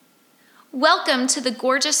Welcome to the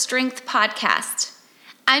Gorgeous Strength Podcast.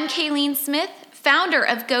 I'm Kayleen Smith, founder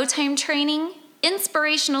of Go Time Training,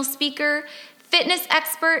 inspirational speaker, fitness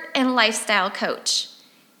expert, and lifestyle coach.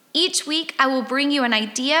 Each week, I will bring you an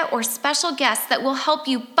idea or special guest that will help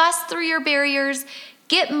you bust through your barriers,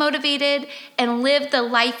 get motivated, and live the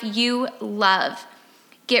life you love.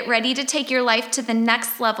 Get ready to take your life to the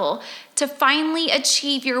next level, to finally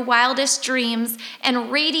achieve your wildest dreams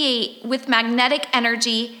and radiate with magnetic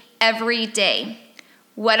energy every day.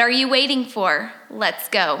 What are you waiting for? Let's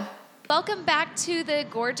go. Welcome back to the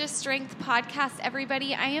Gorgeous Strength Podcast,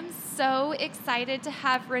 everybody. I am so excited to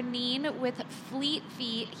have Reneen with Fleet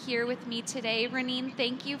Feet here with me today. Reneen,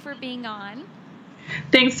 thank you for being on.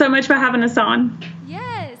 Thanks so much for having us on.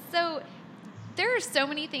 Yes. So there are so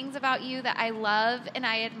many things about you that I love and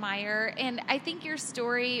I admire. And I think your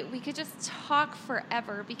story, we could just talk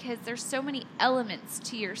forever because there's so many elements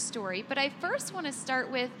to your story. But I first want to start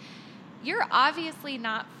with, you're obviously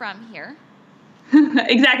not from here.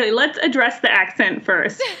 Exactly. Let's address the accent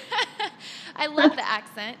first. I love the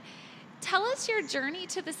accent. Tell us your journey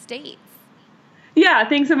to the States. Yeah,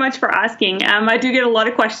 thanks so much for asking. I do get a lot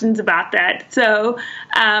of questions about that. So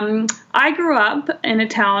I grew up in a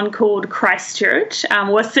town called Christchurch,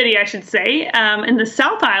 or city, I should say, in the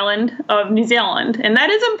South Island of New Zealand. And that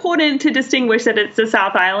is important to distinguish that it's the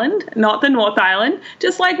South Island, not the North Island.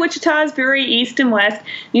 Just like Wichita is very east and west,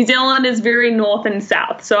 New Zealand is very north and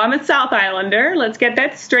south. So I'm a South Islander. Let's get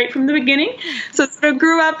that straight from the beginning. So I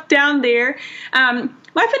grew up down there.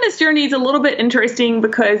 My fitness journey is a little bit interesting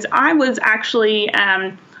because I was actually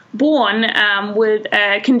born with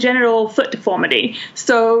a congenital foot deformity.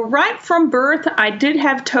 So right from birth, I did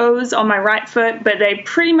have toes on my right foot, but they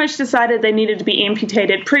pretty much decided they needed to be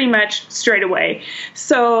amputated pretty much straight away.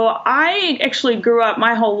 So I actually grew up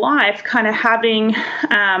my whole life kind of having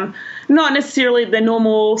not necessarily the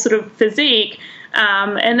normal sort of physique.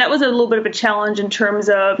 And that was a little bit of a challenge in terms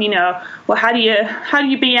of, well, how do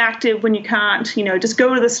you be active when you can't, just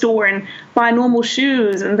go to the store and buy normal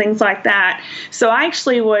shoes and things like that. So I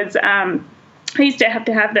actually was, I used to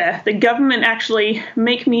have the government actually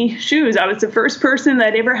make me shoes. I was the first person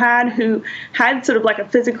that I ever had who had sort of like a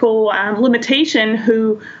physical limitation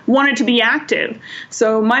who wanted to be active.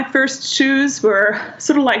 So my first shoes were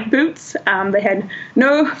sort of like boots. They had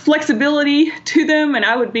no flexibility to them, and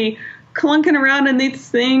I would be clunking around in these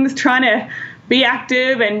things, trying to be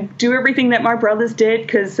active and do everything that my brothers did,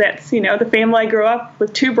 because that's, the family I grew up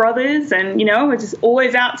with, two brothers, and, it's just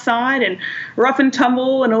always outside and rough and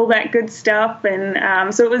tumble and all that good stuff.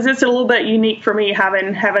 And so it was just a little bit unique for me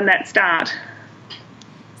having that start.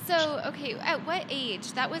 So, okay, at what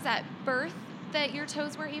age? That was at birth that your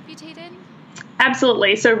toes were amputated?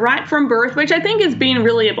 Absolutely. So right from birth, which I think has been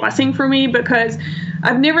really a blessing for me because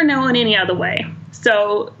I've never known any other way.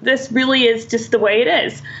 So this really is just the way it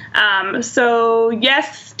is. So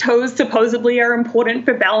yes, toes supposedly are important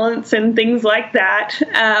for balance and things like that.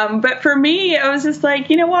 But for me, I was just like,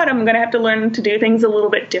 you know what? I'm going to have to learn to do things a little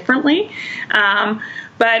bit differently.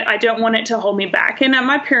 But I don't want it to hold me back. And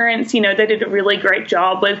my parents, they did a really great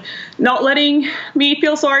job with not letting me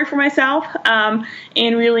feel sorry for myself, and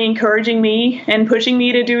really encouraging me and pushing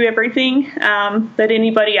me to do everything that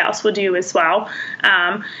anybody else would do as well.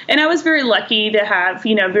 And I was very lucky to have,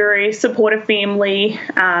 very supportive family,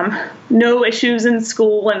 no issues in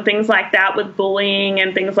school and things like that with bullying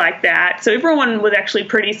and things like that. So everyone was actually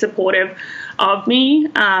pretty supportive of me,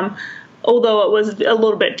 although it was a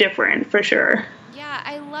little bit different for sure. Yeah,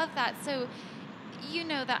 I love that. So you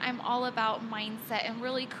know that I'm all about mindset and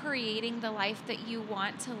really creating the life that you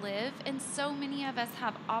want to live. And so many of us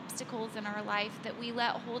have obstacles in our life that we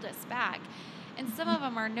let hold us back. And some of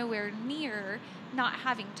them are nowhere near not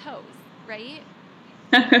having toes, right?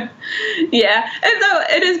 Yeah, and so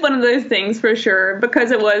it is one of those things for sure,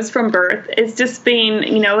 because it was from birth. It's just been,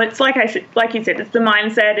 it's like you said, it's the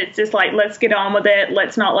mindset. It's just like, let's get on with it.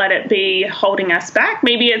 Let's not let it be holding us back.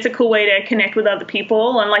 Maybe it's a cool way to connect with other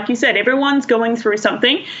people. And like you said, everyone's going through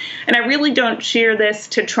something. And I really don't share this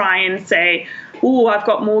to try and say, oh, I've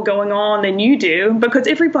got more going on than you do, because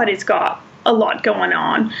everybody's got a lot going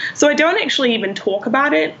on. So I don't actually even talk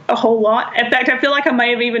about it a whole lot. In fact, I feel like I may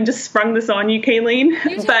have even just sprung this on you, Kayleen.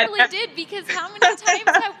 You totally did, because how many times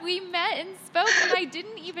have we met and spoke and I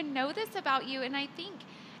didn't even know this about you? And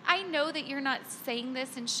I know that you're not saying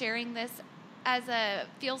this and sharing this as a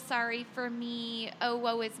feel sorry for me, oh,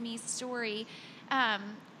 woe is me story,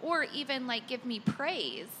 or even like give me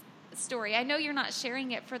praise story. I know you're not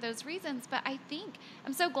sharing it for those reasons, but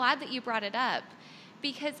I'm so glad that you brought it up,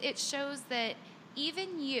 because it shows that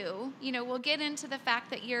even you, we'll get into the fact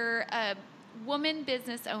that you're a woman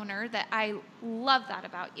business owner, that I love that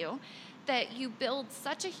about you, that you build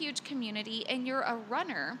such a huge community and you're a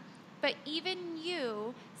runner, but even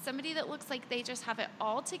you, somebody that looks like they just have it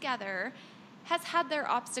all together, has had their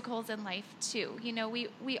obstacles in life too. You know,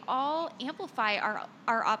 we all amplify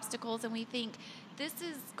our obstacles, and we think this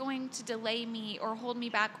is going to delay me or hold me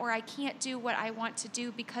back, or I can't do what I want to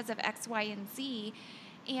do because of X, Y, and Z.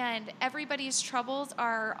 And everybody's troubles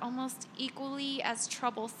are almost equally as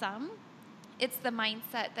troublesome. It's the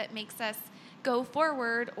mindset that makes us go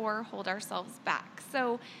forward or hold ourselves back.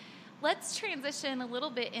 So let's transition a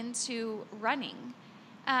little bit into running.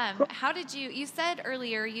 How did you said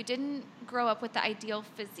earlier you didn't grow up with the ideal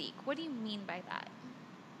physique. What do you mean by that?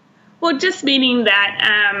 Well, just meaning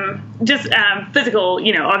that physical,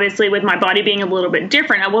 obviously with my body being a little bit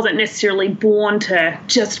different, I wasn't necessarily born to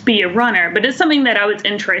just be a runner, but it's something that I was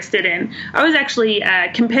interested in. I was actually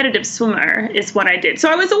a competitive swimmer is what I did. So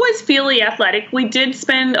I was always fairly athletic. We did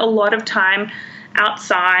spend a lot of time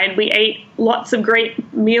outside. We ate lots of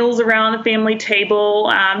great meals around the family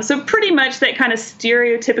table. So pretty much that kind of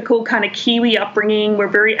stereotypical kind of Kiwi upbringing. We're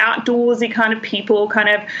very outdoorsy kind of people, kind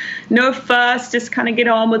of no fuss, just kind of get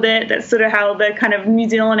on with it. That's sort of how the kind of New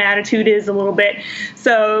Zealand attitude is a little bit.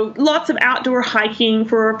 So lots of outdoor hiking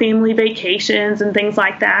for family vacations and things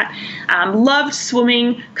like that. Loved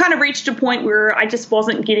swimming, kind of reached a point where I just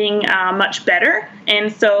wasn't getting much better.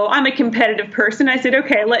 And so I'm a competitive person. I said,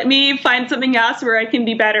 okay, let me find something else where I can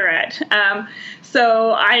be better at.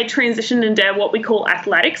 So I transitioned into what we call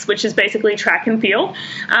athletics, which is basically track and field,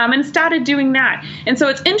 and started doing that. And so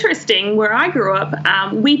it's interesting, where I grew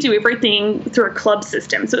up, we do everything through a club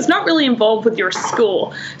system. So it's not really involved with your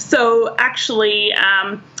school. So actually,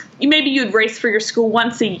 maybe you'd race for your school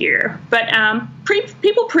once a year, but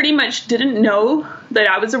people pretty much didn't know that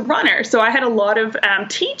I was a runner. So I had a lot of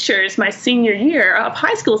teachers my senior year of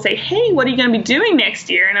high school say, hey, what are you going to be doing next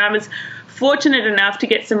year? And I was fortunate enough to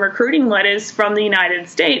get some recruiting letters from the United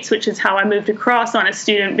States, which is how I moved across on a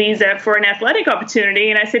student visa for an athletic opportunity.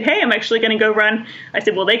 And I said, hey, I'm actually going to go run. I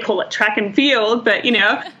said, well, they call it track and field, but,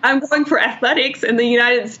 I'm going for athletics in the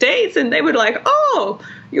United States. And they were like, oh,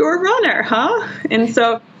 you're a runner, huh? And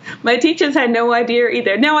so my teachers had no idea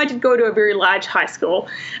either. Now, I did go to a very large high school,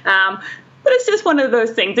 but it's just one of those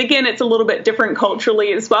things. Again, it's a little bit different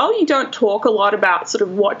culturally as well. You don't talk a lot about sort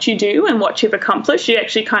of what you do and what you've accomplished. You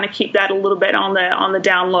actually kind of keep that a little bit on the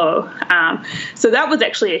down low. So that was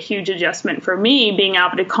actually a huge adjustment for me, being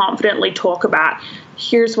able to confidently talk about,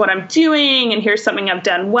 here's what I'm doing and here's something I've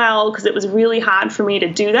done well, because it was really hard for me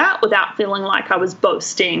to do that without feeling like I was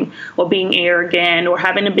boasting or being arrogant or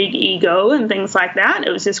having a big ego and things like that.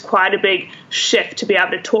 It was just quite a big shift to be able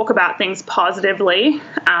to talk about things positively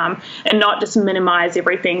and not just minimize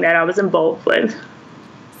everything that I was involved with.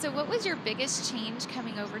 So what was your biggest change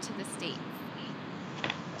coming over to the States?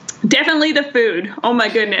 Definitely the food. Oh my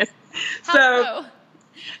goodness. How so?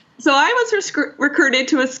 So I was recruited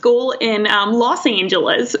to a school in Los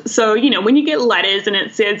Angeles. So, when you get letters and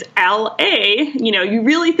it says L.A., you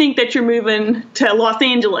really think that you're moving to Los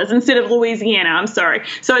Angeles instead of Louisiana. I'm sorry.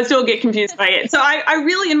 So I still get confused by it. So I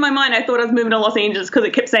really, in my mind, I thought I was moving to Los Angeles because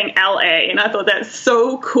it kept saying L.A. And I thought that's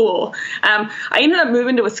so cool. I ended up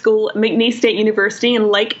moving to a school at McNeese State University in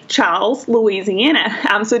Lake Charles,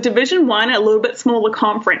 Louisiana. So Division I, a little bit smaller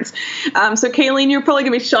conference. So Kayleen, you're probably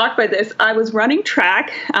going to be shocked by this. I was running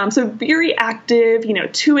track. So very active,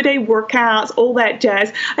 2-a-day workouts, all that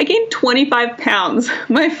jazz. I gained 25 pounds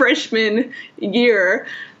my freshman year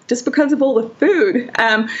just because of all the food.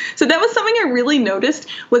 So that was something I really noticed,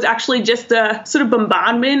 was actually just the sort of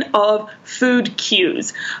bombardment of food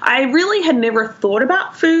cues. I really had never thought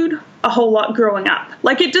about food a whole lot growing up.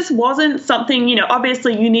 Like, it just wasn't something,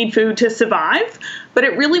 obviously you need food to survive, but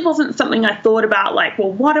it really wasn't something I thought about, like,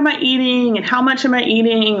 well, what am I eating and how much am I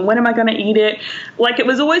eating and when am I going to eat it? Like, it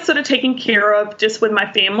was always sort of taken care of just with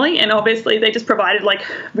my family, and obviously they just provided like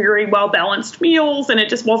very well-balanced meals, and it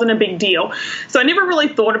just wasn't a big deal. So I never really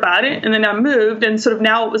thought about it, and then I moved, and sort of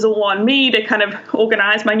now it was all on me to kind of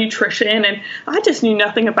organize my nutrition, and I just knew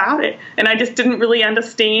nothing about it, and I just didn't really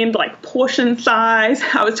understand like portion size.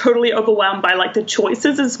 I was totally overwhelmed by like the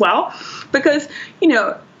choices as well, because in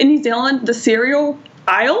New Zealand, the cereal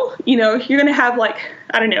aisle, you're going to have like,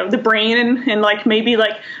 I don't know, the Brain and like maybe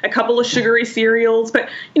like a couple of sugary cereals, but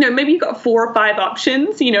maybe you've got 4 or 5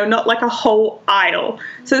 options, not like a whole aisle.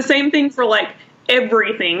 So the same thing for like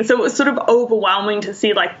everything. So it was sort of overwhelming to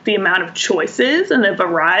see like the amount of choices and the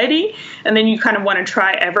variety, and then you kind of want to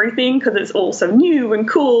try everything because it's all so new and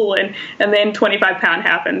cool, and then 25-pound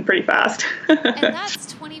happened pretty fast. And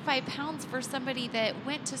that's 25 pounds for somebody that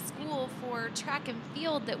went to school for track and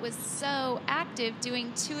field, that was so active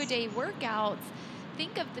doing 2-a-day workouts.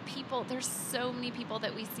 think of the people, there's so many people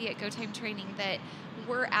that we see at Go Time Training that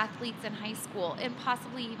were athletes in high school and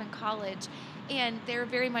possibly even college. And they're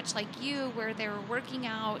very much like you, where they were working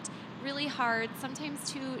out really hard,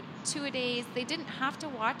 sometimes two a days. They didn't have to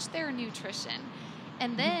watch their nutrition.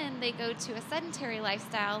 And then they go to a sedentary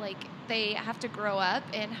lifestyle, like they have to grow up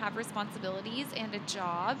and have responsibilities and a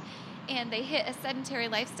job. And they hit a sedentary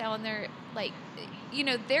lifestyle and they're like,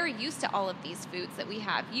 they're used to all of these foods that we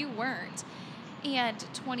have. You weren't. And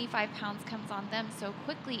 25 pounds comes on them so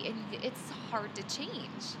quickly, and it's hard to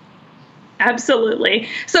change. Absolutely.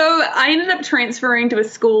 So I ended up transferring to a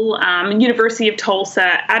school, University of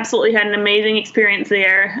Tulsa. Absolutely had an amazing experience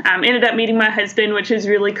there. Ended up meeting my husband, which is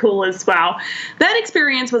really cool as well. That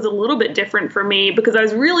experience was a little bit different for me because I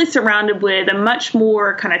was really surrounded with a much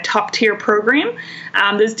more kind of top tier program.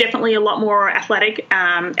 There's definitely a lot more athletic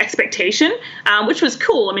expectation, which was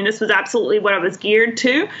cool. I mean, this was absolutely what I was geared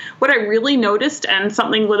to. What I really noticed, and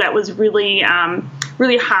something that was really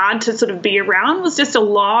really hard to sort of be around, was just a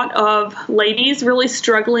lot of ladies really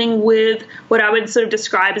struggling with what I would sort of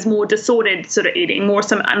describe as more disordered sort of eating, more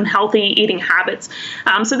some unhealthy eating habits.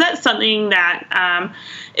 So that's something that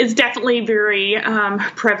is definitely very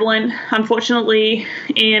prevalent, unfortunately,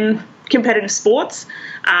 in competitive sports.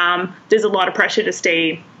 There's a lot of pressure to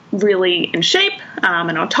stay really in shape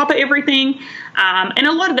and on top of everything. And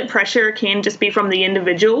a lot of that pressure can just be from the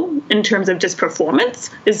individual in terms of just performance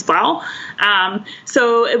as well.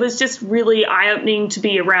 So it was just really eye-opening to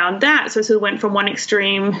be around that. So it went from one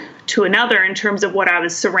extreme to another in terms of what I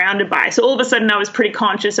was surrounded by. So all of a sudden I was pretty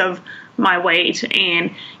conscious of my weight,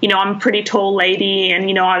 and I'm a pretty tall lady,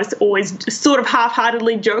 and I was always sort of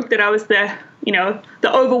half-heartedly joked that I was the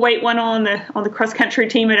overweight one on the cross country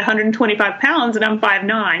team at 125 pounds, and I'm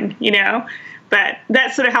 5'9", but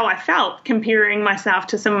that's sort of how I felt comparing myself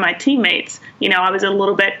to some of my teammates. I was a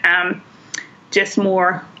little bit just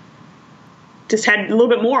had a little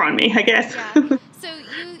bit more on me, I guess. Yeah. So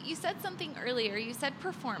you said something earlier. You said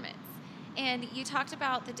performance. And you talked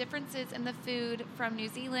about the differences in the food from New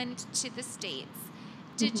Zealand to the States.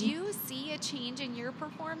 Did you see a change in your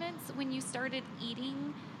performance when you started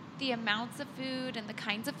eating the amounts of food and the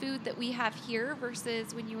kinds of food that we have here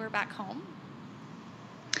versus when you were back home?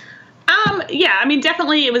 Yeah, I mean,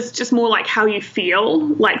 definitely it was just more like how you feel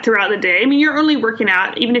like throughout the day. I mean, you're only working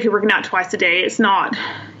out, even if you're working out twice a day, it's not,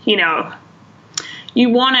 you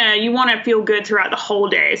want to feel good throughout the whole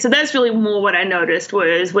day. So that's really more what I noticed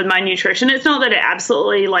was with my nutrition. It's not that it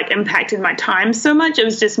absolutely impacted my time so much. It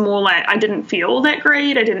was just more like I didn't feel that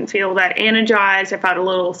great. I didn't feel that energized. I felt a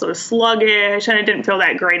little sort of sluggish, and I didn't feel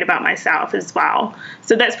that great about myself as well.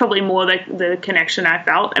 So that's probably more the connection I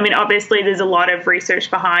felt. I mean, obviously there's a lot of research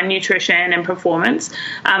behind nutrition and performance,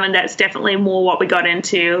 and that's definitely more what we got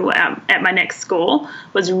into at my next school,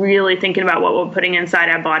 was really thinking about what we're putting inside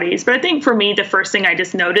our bodies. But I think for me, the first thing I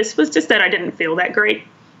just noticed was just that I didn't feel that great.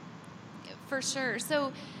 For sure.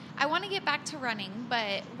 So I want to get back to running,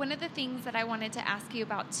 but one of the things that I wanted to ask you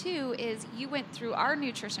about too is you went through our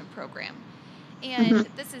nutrition program. And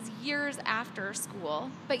this is years after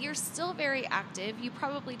school, but you're still very active. You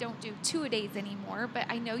probably don't do 2-a-days anymore, but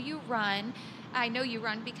I know you run. I know you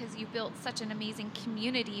run because you built such an amazing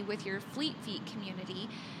community with your Fleet Feet community.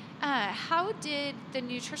 How did the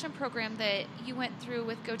nutrition program that you went through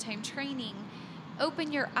with Go Time Training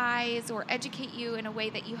open your eyes or educate you in a way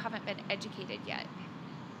that you haven't been educated yet?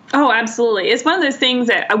 Oh, absolutely. It's one of those things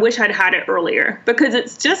that I wish I'd had it earlier, because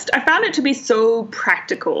I found it to be so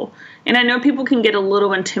practical. And I know people can get a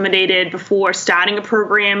little intimidated before starting a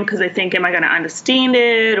program because they think, am I going to understand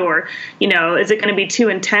it? Or, is it going to be too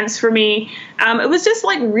intense for me? It was just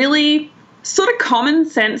really sort of common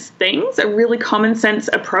sense things, a really common sense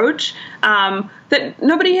approach that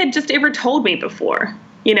nobody had just ever told me before.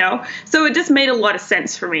 So it just made a lot of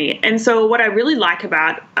sense for me. And so what I really like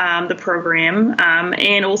about the program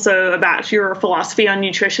and also about your philosophy on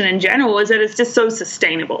nutrition in general is that it's just so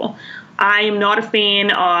sustainable. I am not a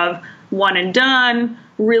fan of one and done,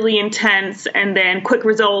 really intense, and then quick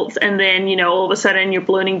results, and then, all of a sudden you're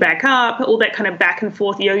ballooning back up, all that kind of back and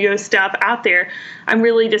forth yo-yo stuff out there. I'm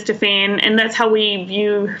really just a fan, and that's how we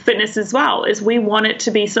view fitness as well, is we want it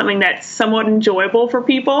to be something that's somewhat enjoyable for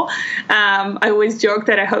people. I always joke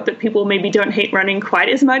that I hope that people maybe don't hate running quite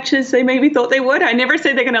as much as they maybe thought they would. I never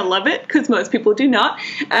say they're going to love it, because most people do not.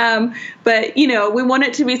 But, we want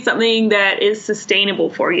it to be something that is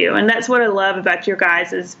sustainable for you, and that's what I love about your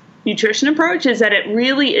guys' nutrition approach, is that it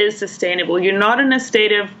really is sustainable. You're not in a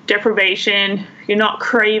state of deprivation. You're not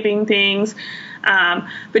craving things,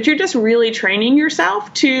 but you're just really training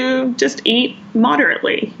yourself to just eat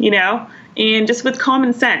moderately, and just with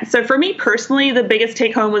common sense. So for me personally, the biggest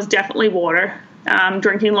take home was definitely water.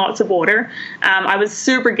 drinking lots of water. I was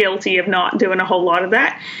super guilty of not doing a whole lot of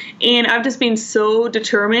that. And I've just been so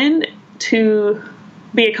determined to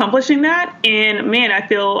be accomplishing that. And man, I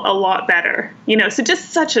feel a lot better, so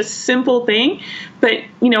just such a simple thing. But,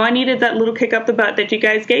 I needed that little kick up the butt that you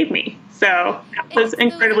guys gave me. So that was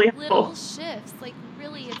incredibly helpful. Little shifts, like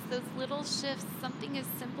really, it's those little shifts. Something as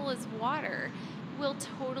simple as water will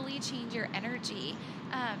totally change your energy.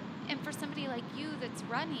 And for somebody like you that's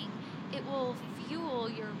running, it will fuel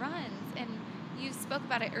your runs. And you spoke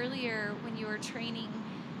about it earlier when you were training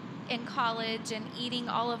in college and eating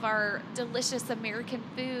all of our delicious American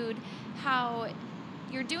food, how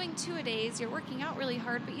you're doing 2-a-days, you're working out really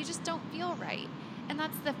hard, but you just don't feel right. And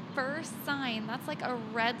that's the first sign. That's like a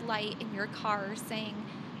red light in your car saying,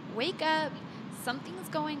 wake up, something's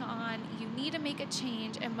going on, you need to make a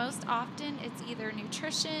change. And most often it's either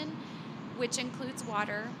nutrition, which includes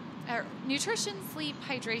water, or nutrition, sleep,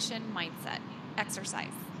 hydration, mindset,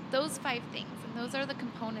 exercise. Those 5 things. And those are the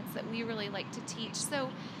components that we really like to teach.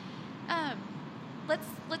 So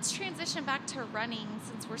let's transition back to running,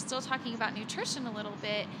 since we're still talking about nutrition a little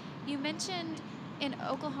bit. You mentioned in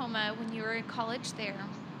Oklahoma, when you were in college there,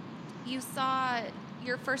 you saw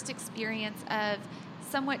your first experience of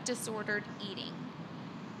somewhat disordered eating.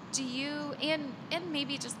 Do you, and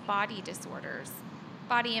maybe just body disorders,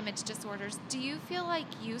 body image disorders, do you feel like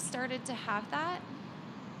you started to have that?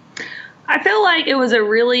 I feel like it was a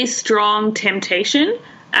really strong temptation.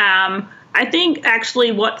 I think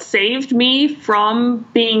actually what saved me from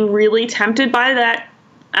being really tempted by that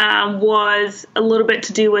was a little bit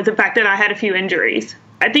to do with the fact that I had a few injuries.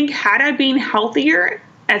 I think had I been healthier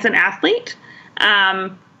as an athlete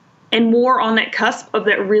and more on that cusp of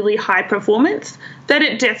that really high performance, that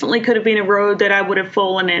it definitely could have been a road that I would have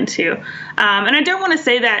fallen into. And I don't want to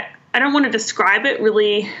say that, I don't want to describe it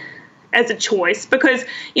really as a choice, because,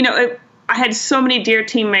 I had so many dear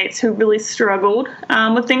teammates who really struggled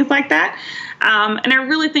with things like that. And I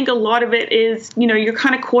really think a lot of it is, you're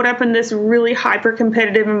kind of caught up in this really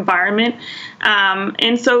hyper-competitive environment.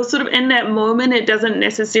 And so sort of in that moment, it doesn't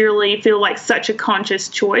necessarily feel like such a conscious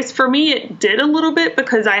choice. For me, it did a little bit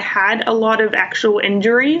because I had a lot of actual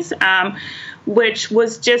injuries, which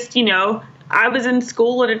was just, I was in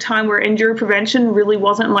school at a time where injury prevention really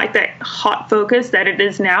wasn't like that hot focus that it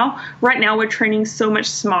is now. Right now, we're training so much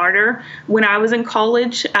smarter. When I was in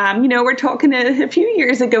college, we're talking a few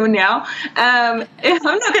years ago now. I'm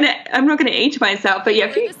not gonna age myself, but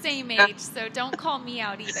yeah, we're the same age, so don't call me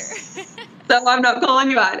out either. So I'm not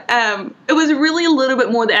calling you out. It was really a little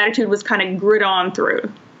bit more. The attitude was kind of grit on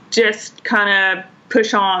through, just kind of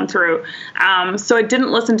push on through. So I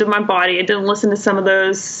didn't listen to my body. I didn't listen to some of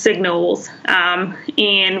those signals,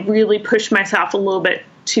 and really pushed myself a little bit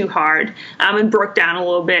too hard, and broke down a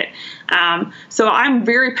little bit. So I'm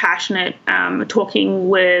very passionate talking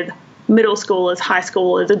with middle schoolers, high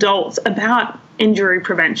schoolers, adults about injury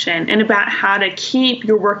prevention and about how to keep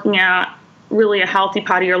your working out really a healthy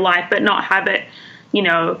part of your life, but not have it,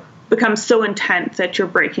 become so intense that you're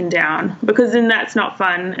breaking down, because then that's not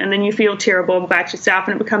fun. And then you feel terrible about yourself,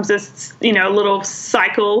 and it becomes this, little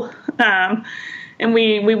cycle. And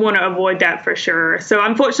we want to avoid that for sure. So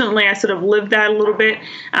unfortunately, I sort of lived that a little bit.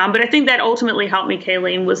 But I think that ultimately helped me,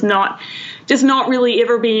 Kayleen, was not really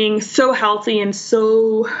ever being so healthy and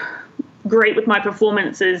so great with my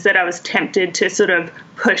performances that I was tempted to sort of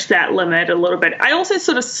push that limit a little bit. I also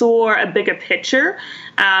sort of saw a bigger picture,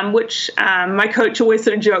 which my coach always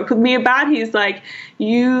sort of joked with me about. He's like,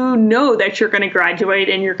 that you're going to graduate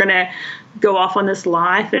and you're going to go off on this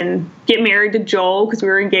life and get married to Joel, because we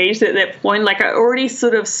were engaged at that point. Like, I already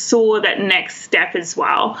sort of saw that next step as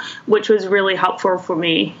well, which was really helpful for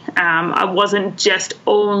me. I wasn't just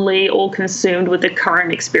only all consumed with the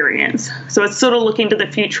current experience. So it's sort of looking to the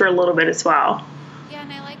future a little bit as well. Yeah,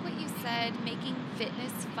 and I like what you said, making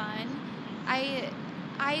fitness fun.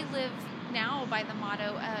 I live now by the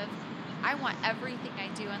motto of, I want everything I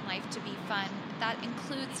do in life to be fun. That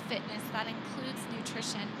includes fitness, that includes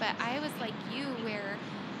nutrition. But I was like you, where,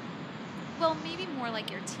 well, maybe more like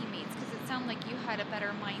your teammates, because it sounded like you had a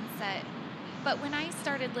better mindset. But when I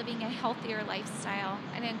started living a healthier lifestyle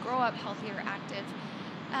and then grow up healthier, active,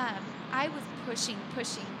 I was pushing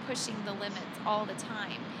the limits all the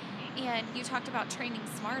time. And you talked about training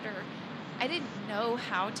smarter. I didn't know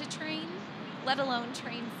how to train, let alone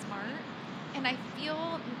train smart. And I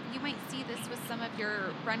feel you might see this with some of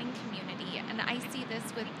your running community, and I see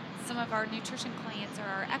this with some of our nutrition clients or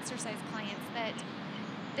our exercise clients, that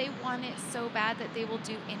they want it so bad that they will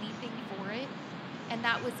do anything for it. And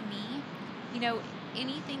that was me.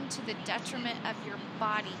 Anything to the detriment of your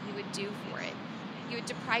body, you would do for it. you would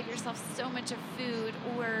deprive yourself so much of food,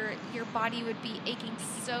 or your body would be aching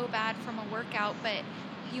so bad from a workout, but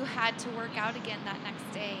you had to work out again that next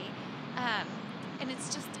day. And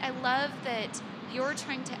it's just, I love that you're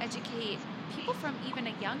trying to educate people from even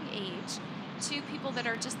a young age to people that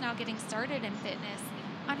are just now getting started in fitness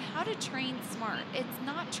on how to train smart. It's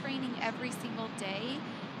not training every single day.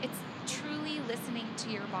 It's truly listening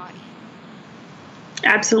to your body.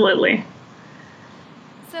 Absolutely.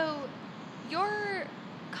 So your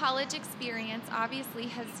college experience obviously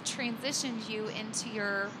has transitioned you into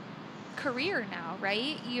your career now,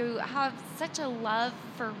 right? You have such a love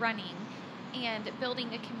for running and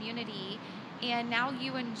building a community, and now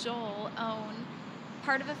you and Joel own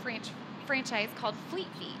part of a franchise called Fleet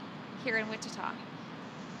Feet here in Wichita.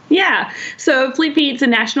 Yeah. So Fleet Feet's a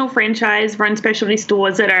national franchise, run specialty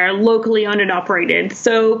stores that are locally owned and operated.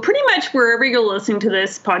 So pretty much wherever you're listening to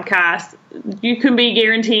this podcast, you can be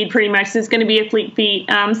guaranteed pretty much there's going to be a Fleet Feet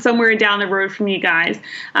somewhere down the road from you guys.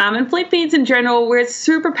 And Fleet Feet's in general, we're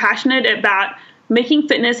super passionate about making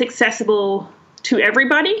fitness accessible to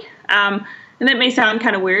everybody. And that may sound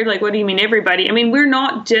kind of weird. Like, what do you mean everybody? I mean, we're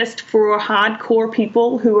not just for hardcore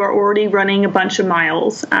people who are already running a bunch of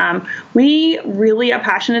miles. We really are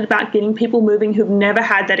passionate about getting people moving who've never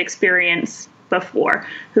had that experience before,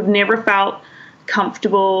 who've never felt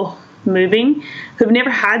comfortable moving, who've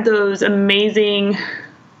never had those amazing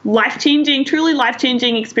truly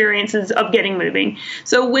life-changing experiences of getting moving.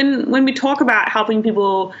 So when we talk about helping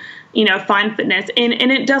people, find fitness, and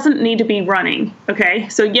it doesn't need to be running, okay?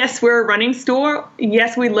 So yes, we're a running store.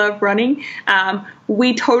 Yes, we love running.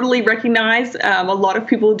 We totally recognize a lot of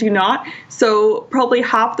people do not. So probably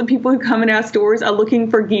half the people who come in our stores are looking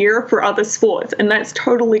for gear for other sports, and that's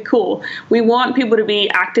totally cool. We want people to be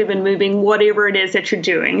active and moving, whatever it is that you're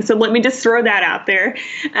doing. So let me just throw that out there.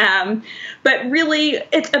 But really,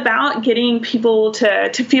 it's about getting people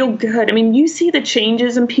to feel good. I mean, you see the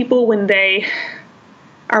changes in people when they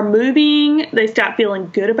are moving, they start feeling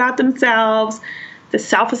good about themselves, the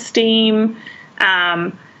self-esteem,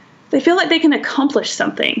 they feel like they can accomplish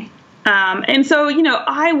something. And so,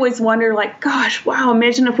 I always wonder, like, gosh, wow,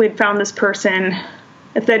 imagine if we'd found this person,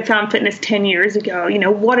 if they'd found fitness 10 years ago,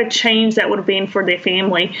 what a change that would have been for their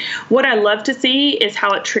family. What I love to see is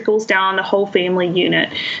how it trickles down the whole family unit.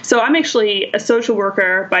 So I'm actually a social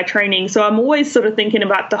worker by training, so I'm always sort of thinking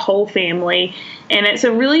about the whole family. And it's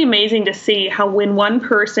really amazing to see how when one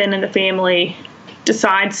person in the family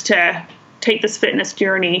decides to take this fitness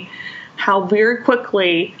journey, how very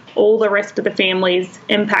quickly all the rest of the family is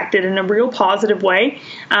impacted in a real positive way.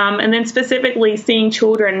 And then specifically seeing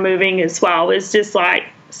children moving as well is just like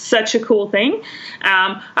such a cool thing.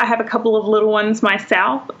 I have a couple of little ones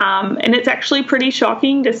myself, and it's actually pretty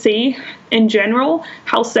shocking to see in general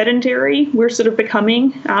how sedentary we're sort of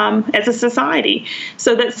becoming as a society.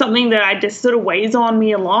 So that's something that I just sort of weighs on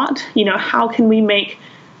me a lot. How can we make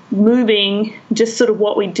moving just sort of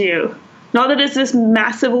what we do? Not that it's this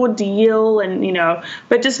massive ordeal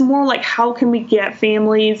but just more like how can we get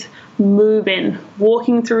families moving,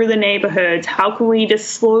 walking through the neighborhoods? How can we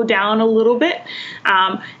just slow down a little bit?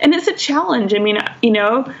 And it's a challenge. I mean,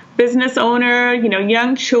 business owner,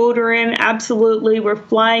 young children, absolutely. We're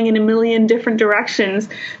flying in a million different directions.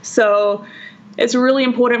 So it's really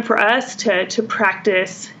important for us to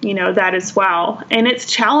practice, that as well. And it's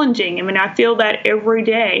challenging. I mean, I feel that every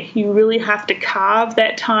day you really have to carve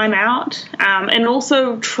that time out, and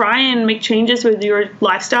also try and make changes with your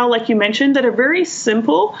lifestyle, like you mentioned, that are very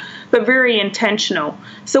simple, but very intentional.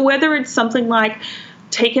 So whether it's something like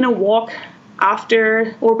taking a walk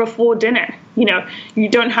after or before dinner, you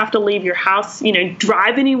don't have to leave your house,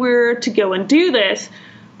 drive anywhere to go and do this.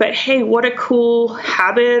 But hey, what a cool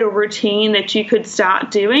habit or routine that you could start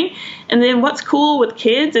doing. And then what's cool with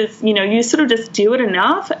kids is, you sort of just do it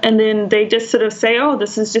enough, and then they just sort of say, oh,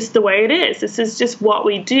 this is just the way it is. This is just what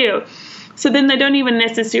we do. So then they don't even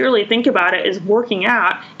necessarily think about it as working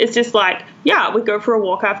out. It's just like, yeah, we go for a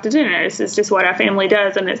walk after dinner. This is just what our family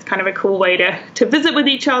does, and it's kind of a cool way to visit with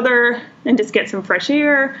each other and just get some fresh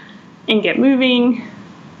air and get moving.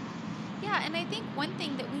 Yeah, and I think one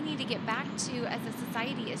thing that we need to get back to as a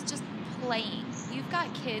society is just playing. You've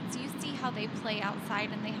got kids, you see how they play outside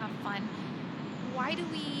and they have fun. Why do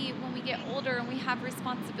we, when we get older and we have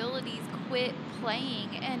responsibilities, quit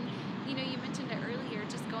playing? And, you mentioned it earlier,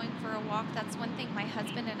 just going for a walk. That's one thing my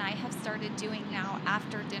husband and I have started doing now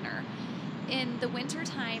after dinner. In the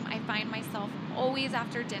wintertime, I find myself always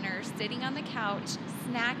after dinner sitting on the couch,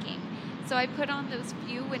 snacking. So I put on those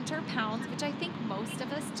few winter pounds, which I think most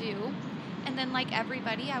of us do. And then like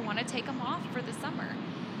everybody, I want to take them off for the summer.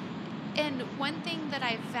 And one thing that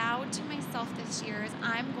I vowed to myself this year is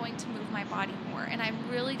I'm going to move my body more, and I'm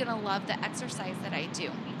really going to love the exercise that I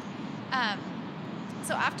do.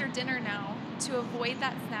 So after dinner now, to avoid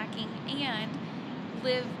that snacking and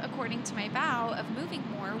live according to my vow of moving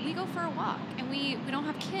more, we go for a walk. And we don't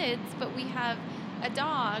have kids, but we have a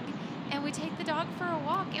dog, and we take the dog for a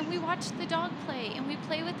walk, and we watch the dog play, and we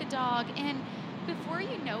play with the dog. And before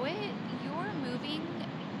you know it, you're moving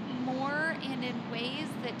more and in ways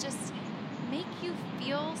that just make you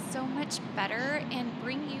feel so much better and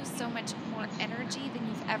bring you so much more energy than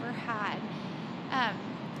you've ever had.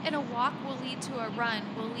 And a walk will lead to a run,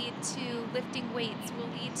 will lead to lifting weights, will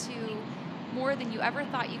lead to more than you ever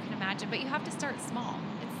thought you can imagine. But you have to start small.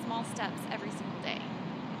 It's small steps every single day.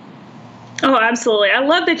 Oh, absolutely. I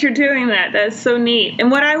love that you're doing that. That's so neat. And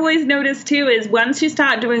what I always notice too is once you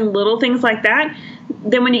start doing little things like that,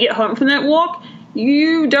 then when you get home from that walk,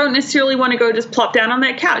 you don't necessarily want to go just plop down on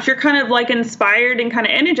that couch. You're kind of like inspired and kind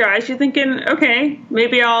of energized. You're thinking, okay,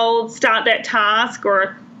 maybe I'll start that task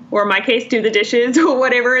or in my case, do the dishes or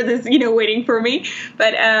whatever is, waiting for me.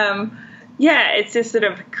 But yeah, it just sort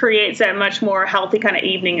of creates that much more healthy kind of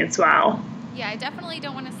evening as well. Yeah, I definitely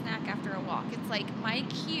don't want to snack after a walk. It's like my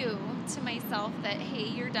cue to myself that, hey,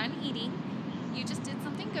 you're done eating. You just did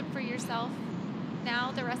something good for yourself.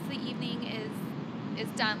 Now the rest of the evening is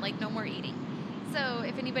done, like no more eating. So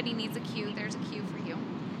if anybody needs a cue, there's a cue for you.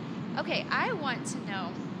 Okay, I want to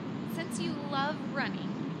know, since you love running,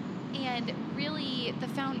 and really the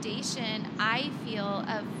foundation, I feel,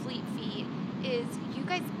 of Fleet Feet is you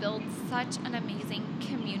guys build such an amazing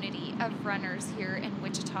community of runners here in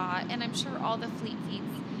Wichita, and I'm sure all the Fleet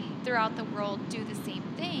Feets throughout the world do the same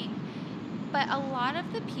thing. But a lot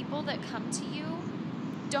of the people that come to you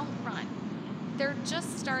don't run. They're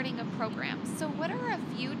just starting a program. So what are a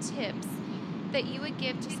few tips that you would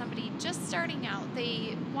give to somebody just starting out?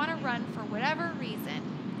 They want to run for whatever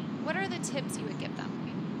reason. What are the tips you would give them?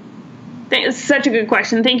 It's such a good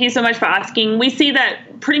question. Thank you so much for asking. We see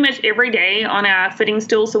that pretty much every day on our fitting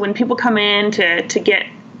stool. So when people come in to get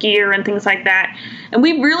gear and things like that, and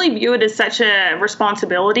we really view it as such a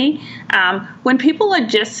responsibility. When people are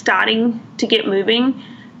just starting to get moving,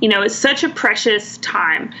 it's such a precious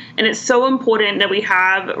time, and it's so important that we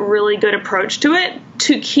have a really good approach to it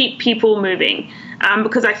to keep people moving.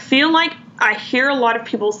 Because I feel like I hear a lot of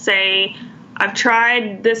people say, I've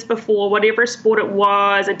tried this before, whatever sport it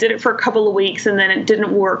was. I did it for a couple of weeks and then it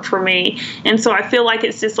didn't work for me. And so I feel like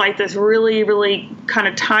it's just like this really, really kind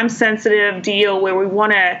of time sensitive deal where we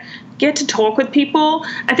want to get to talk with people.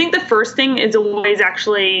 I think the first thing is always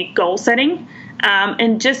actually goal setting.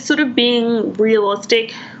 And just sort of being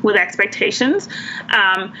realistic with expectations.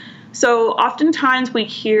 So oftentimes we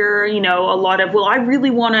hear, a lot of, well, I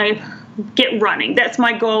really want to get running. That's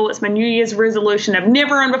my goal. It's my New Year's resolution. I've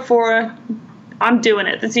never run before. I'm doing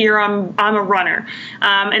it this year. I'm a runner.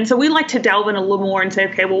 And so we like to delve in a little more and say,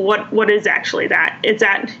 okay, well, what is actually that? Is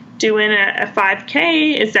that doing a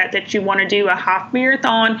 5K? Is that you want to do a half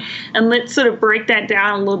marathon? And let's sort of break that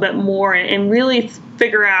down a little bit more and really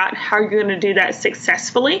figure out how you're going to do that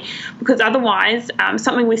successfully. Because otherwise,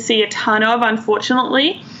 something we see a ton of,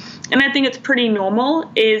 unfortunately, and I think it's pretty normal,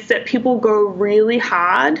 is that people go really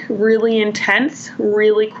hard, really intense,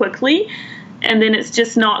 really quickly, and then it's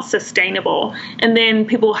just not sustainable. And then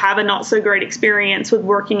people have a not so great experience with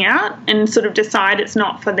working out and sort of decide it's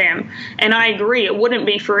not for them. And I agree, it wouldn't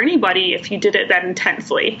be for anybody if you did it that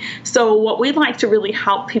intensely. So what we'd like to really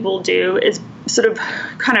help people do is sort of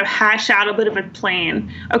kind of hash out a bit of a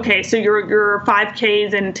plan. Okay, so your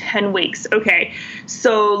 5Ks in 10 weeks. Okay,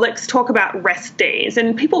 so let's talk about rest days.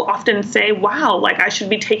 And people often say, wow, like I should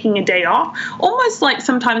be taking a day off. Almost like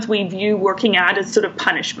sometimes we view working out as sort of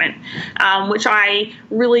punishment, which I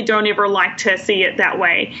really don't ever like to see it that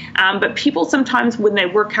way. But people sometimes when they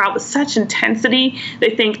work out with such intensity,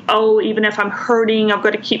 they think, oh, even if I'm hurting, I've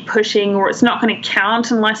got to keep pushing, or it's not going to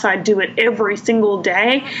count unless I do it every single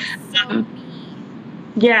day.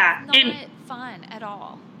 Yeah. It's not fun at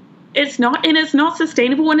all. It's not, and it's not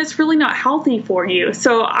sustainable, and it's really not healthy for you.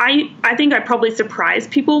 So I think I probably surprise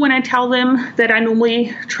people when I tell them that I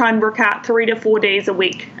normally try and work out 3 to 4 days a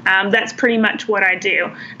week. That's pretty much what I do.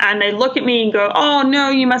 And they look at me and go, oh, no,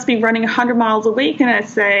 you must be running 100 miles a week. And I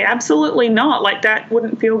say, absolutely not. Like, that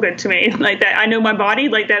wouldn't feel good to me. Like, that, I know my body.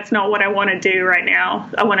 Like, that's not what I want to do right now.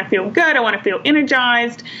 I want to feel good. I want to feel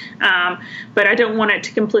energized. But I don't want it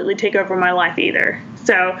to completely take over my life either.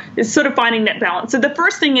 So it's sort of finding that balance. So the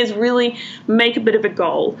first thing is really make a bit of a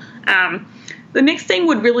goal. The next thing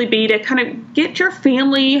would really be to kind of get your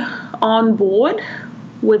family on board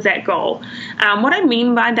with that goal. What I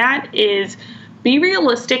mean by that is be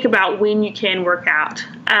realistic about when you can work out.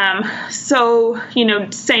 So,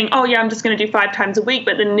 saying, oh yeah, I'm just going to do 5 times a week,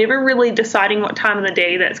 but then never really deciding what time of the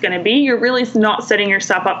day that's going to be, you're really not setting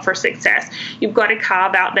yourself up for success. You've got to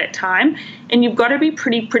carve out that time, and you've got to be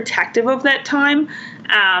pretty protective of that time,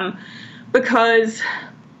 because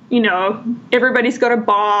everybody's got a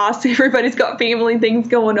boss, everybody's got family things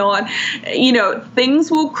going on, things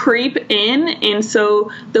will creep in. And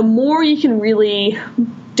so the more you can really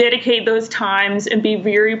dedicate those times and be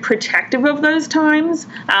very protective of those times,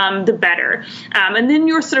 the better. And then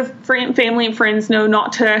your sort of family and friends know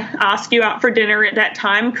not to ask you out for dinner at that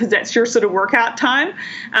time, because that's your sort of workout time.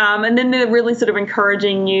 And then they're really sort of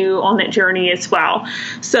encouraging you on that journey as well.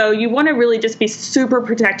 So you want to really just be super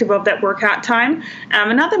protective of that workout time.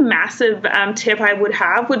 Another massive tip I would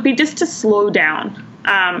have would be just to slow down.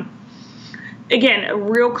 Again, a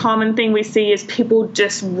real common thing we see is people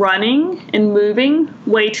just running and moving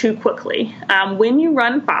way too quickly. When you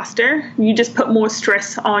run faster, you just put more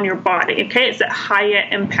stress on your body, okay? It's a higher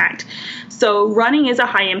impact. So running is a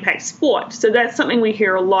high impact sport. So that's something we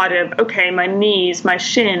hear a lot of, okay, my knees, my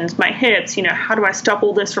shins, my hips, how do I stop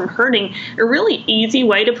all this from hurting? A really easy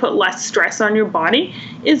way to put less stress on your body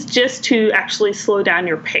is just to actually slow down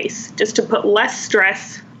your pace, just to put less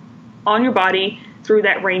stress on your body through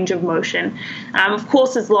that range of motion. Of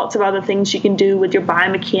course, there's lots of other things you can do with your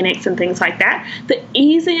biomechanics and things like that. The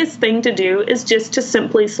easiest thing to do is just to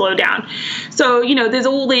simply slow down. So, there's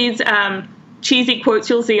all these cheesy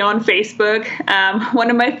quotes you'll see on Facebook.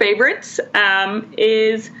 One of my favorites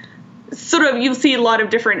is you'll see a lot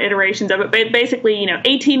of different iterations of it, but basically,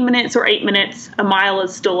 18 minutes or 8 minutes, a mile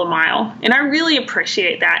is still a mile. And I really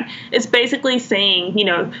appreciate that. It's basically saying,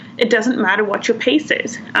 it doesn't matter what your pace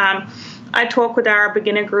is. I talk with our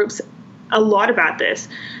beginner groups a lot about this.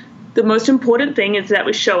 The most important thing is that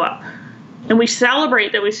we show up, and we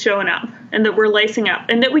celebrate that we're showing up and that we're lacing up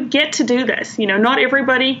and that we get to do this. Not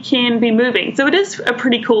everybody can be moving. So it is a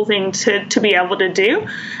pretty cool thing to be able to do.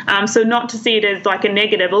 So not to see it as like a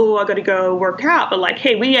negative, oh, I got to go work out, but like,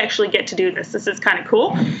 hey, we actually get to do this. This is kind of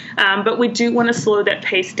cool. But we do want to slow that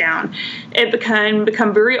pace down. It can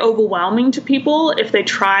become very overwhelming to people if they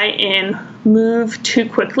try and move too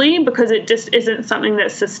quickly, because it just isn't something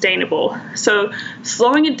that's sustainable. So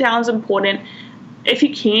slowing it down is important. If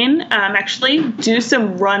you can, actually do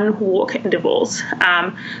some run-walk intervals.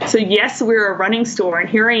 So yes, we're a running store, and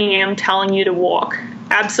here I am telling you to walk.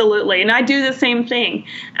 Absolutely. And I do the same thing.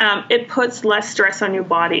 It puts less stress on your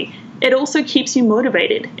body. It also keeps you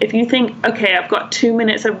motivated. If you think, okay, I've got 2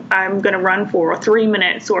 minutes I'm going to run for, or 3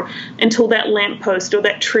 minutes, or until that lamppost or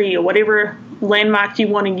that tree or whatever landmark you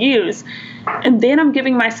want to use, and then I'm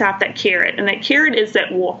giving myself that carrot, and that carrot is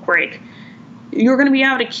that walk break. You're going to be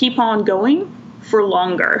able to keep on going for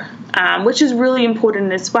longer, which is really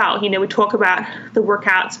important as well. We talk about the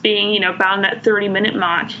workouts being, about that 30-minute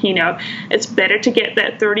mark. It's better to get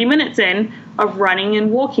that 30 minutes in of running and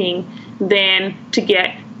walking than to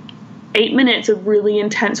get 8 minutes of really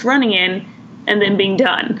intense running in and then being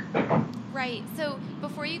done. Right. So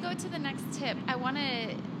before you go to the next tip, I want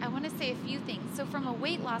to say a few things. So from a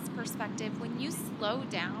weight loss perspective, when you slow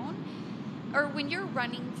down, or when you're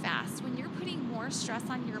running fast, when you're putting more stress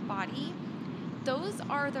on your body, those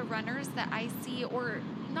are the runners that I see, or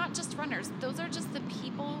not just runners, those are just the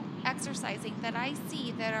people exercising that I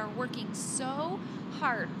see that are working so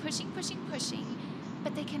hard, pushing,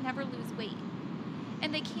 but they can never lose weight.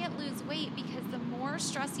 And they can't lose weight because the more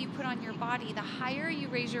stress you put on your body, the higher you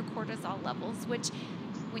raise your cortisol levels, which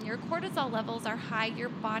when your cortisol levels are high, your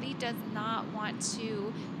body does not want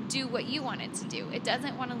to do what you want it to do. It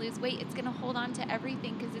doesn't want to lose weight. It's going to hold on to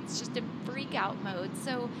everything because it's just a freak out mode.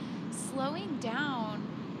 So slowing down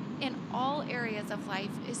in all areas of life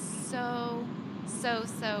is so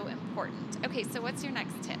important. Okay, so what's your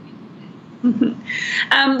next tip?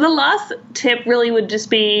 The last tip really would just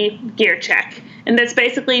be gear check. And that's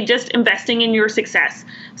basically just investing in your success.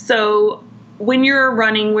 So when you're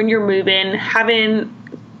running, when you're moving, having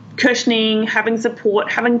cushioning, having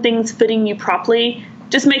support, having things fitting you properly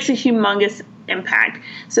just makes a humongous impact.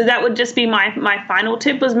 So that would just be my final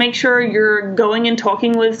tip, was make sure you're going and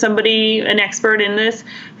talking with somebody, an expert in this,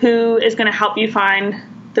 who is going to help you find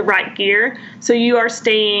the right gear so you are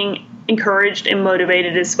staying encouraged and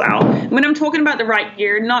motivated as well. When I'm talking about the right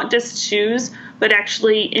gear, not just shoes, but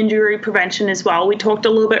actually injury prevention as well. We talked a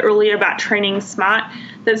little bit earlier about training smart.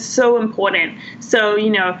 That's so important. So,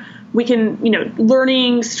 we can,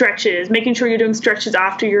 learning stretches, making sure you're doing stretches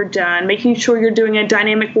after you're done, making sure you're doing a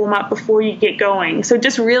dynamic warm-up before you get going. So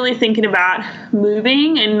just really thinking about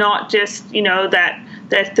moving and not just, that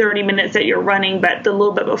the 30 minutes that you're running, but the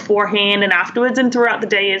little bit beforehand and afterwards and throughout the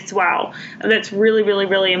day as well. And that's really, really,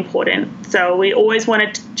 really important. So we always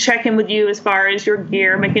want to check in with you as far as your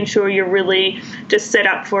gear, making sure you're really just set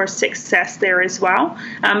up for success there as well.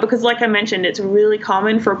 Because like I mentioned, it's really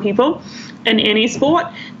common for people in any sport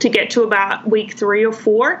to get to about week 3 or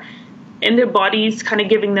 4 and their body's kind of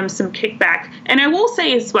giving them some kickback. And I will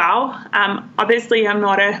say as well, obviously I'm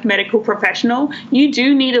not a medical professional. You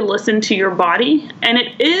do need to listen to your body. And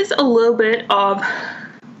it is a little bit of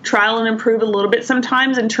trial and improve a little bit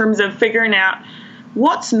sometimes in terms of figuring out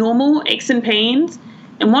what's normal aches and pains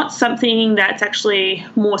and what's something that's actually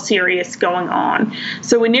more serious going on.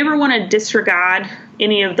 So we never want to disregard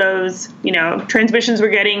any of those, transmissions we're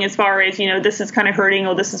getting as far as, this is kind of hurting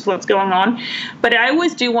or this is what's going on. But I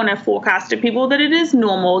always do want to forecast to people that it is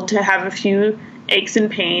normal to have a few aches and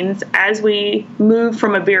pains as we move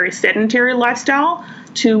from a very sedentary lifestyle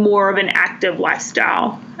to more of an active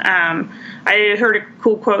lifestyle. I heard a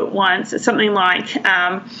cool quote once, something like,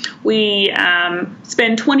 we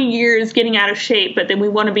spend 20 years getting out of shape, but then we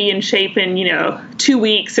want to be in shape in, 2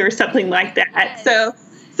 weeks or something like that. Yes. So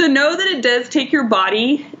know that it does take your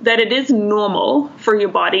body, that it is normal for your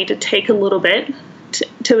body to take a little bit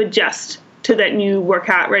to adjust to that new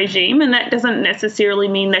workout regime. And that doesn't necessarily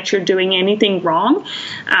mean that you're doing anything wrong.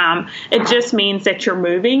 It just means that you're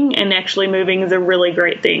moving, and actually moving is a really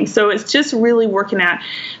great thing. So it's just really working out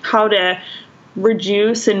how to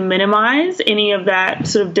reduce and minimize any of that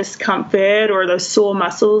sort of discomfort or those sore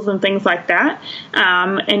muscles and things like that,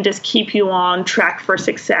 and just keep you on track for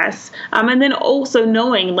success. And then also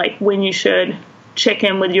knowing like when you should check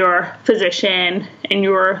in with your physician and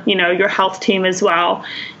your health team as well,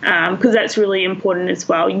 because that's really important as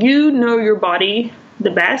well. You know your body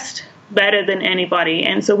the best, better than anybody.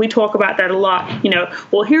 And so we talk about that a lot.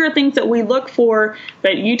 Well, here are things that we look for,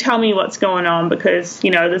 but you tell me what's going on because,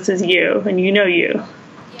 this is you and you.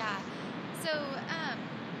 Yeah. So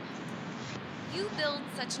you build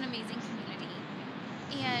such an amazing community,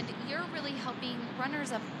 and you're really helping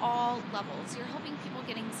runners of all levels. You're helping people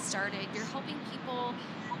getting started. You're helping people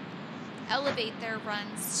elevate their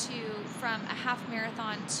runs from a half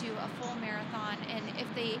marathon to a full marathon. And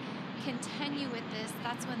if they continue with this,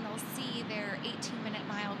 that's when they'll see their 18-minute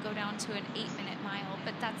mile go down to an 8-minute mile.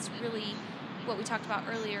 But that's really what we talked about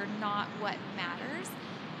earlier, not what matters.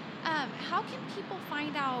 How can people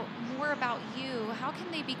find out more about you? How can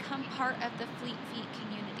they become part of the Fleet Feet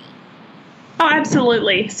community? Oh,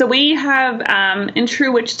 absolutely. So we have, in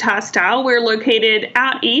true Wichita style, we're located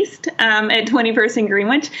out east at 21st and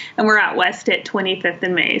Greenwich, and we're out west at 25th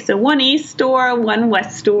and May. So one east store, one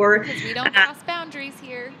west store. Because we don't cross boundaries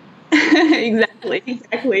here.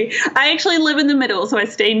 Exactly. I actually live in the middle, so I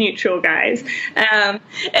stay neutral, guys. And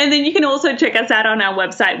then you can also check us out on our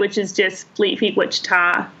website, which is just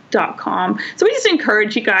fleetfeetwichita.com. So we just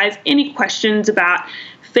encourage you guys, any questions about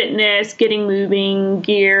fitness, getting moving,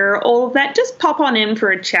 gear, all of that, just pop on in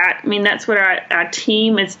for a chat. I mean, that's what our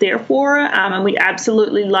team is there for. And we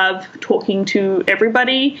absolutely love talking to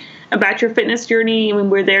everybody about your fitness journey. I mean,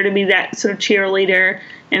 we're there to be that sort of cheerleader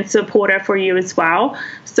and supporter for you as well.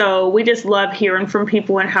 So we just love hearing from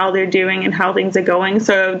people and how they're doing and how things are going.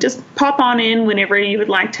 So just pop on in whenever you would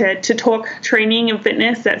like to talk training and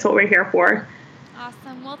fitness. That's what we're here for.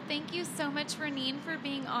 Awesome. Well, thank you so much, Reneen, for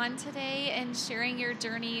being on today and sharing your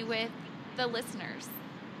journey with the listeners.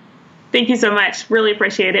 Thank you so much. Really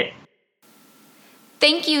appreciate it.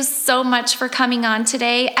 Thank you so much for coming on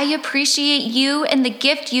today. I appreciate you and the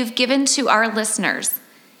gift you've given to our listeners.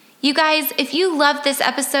 You guys, if you loved this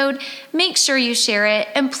episode, make sure you share it,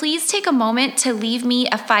 and please take a moment to leave me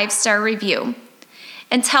a 5-star review.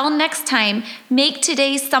 Until next time, make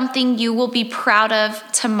today something you will be proud of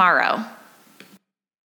tomorrow.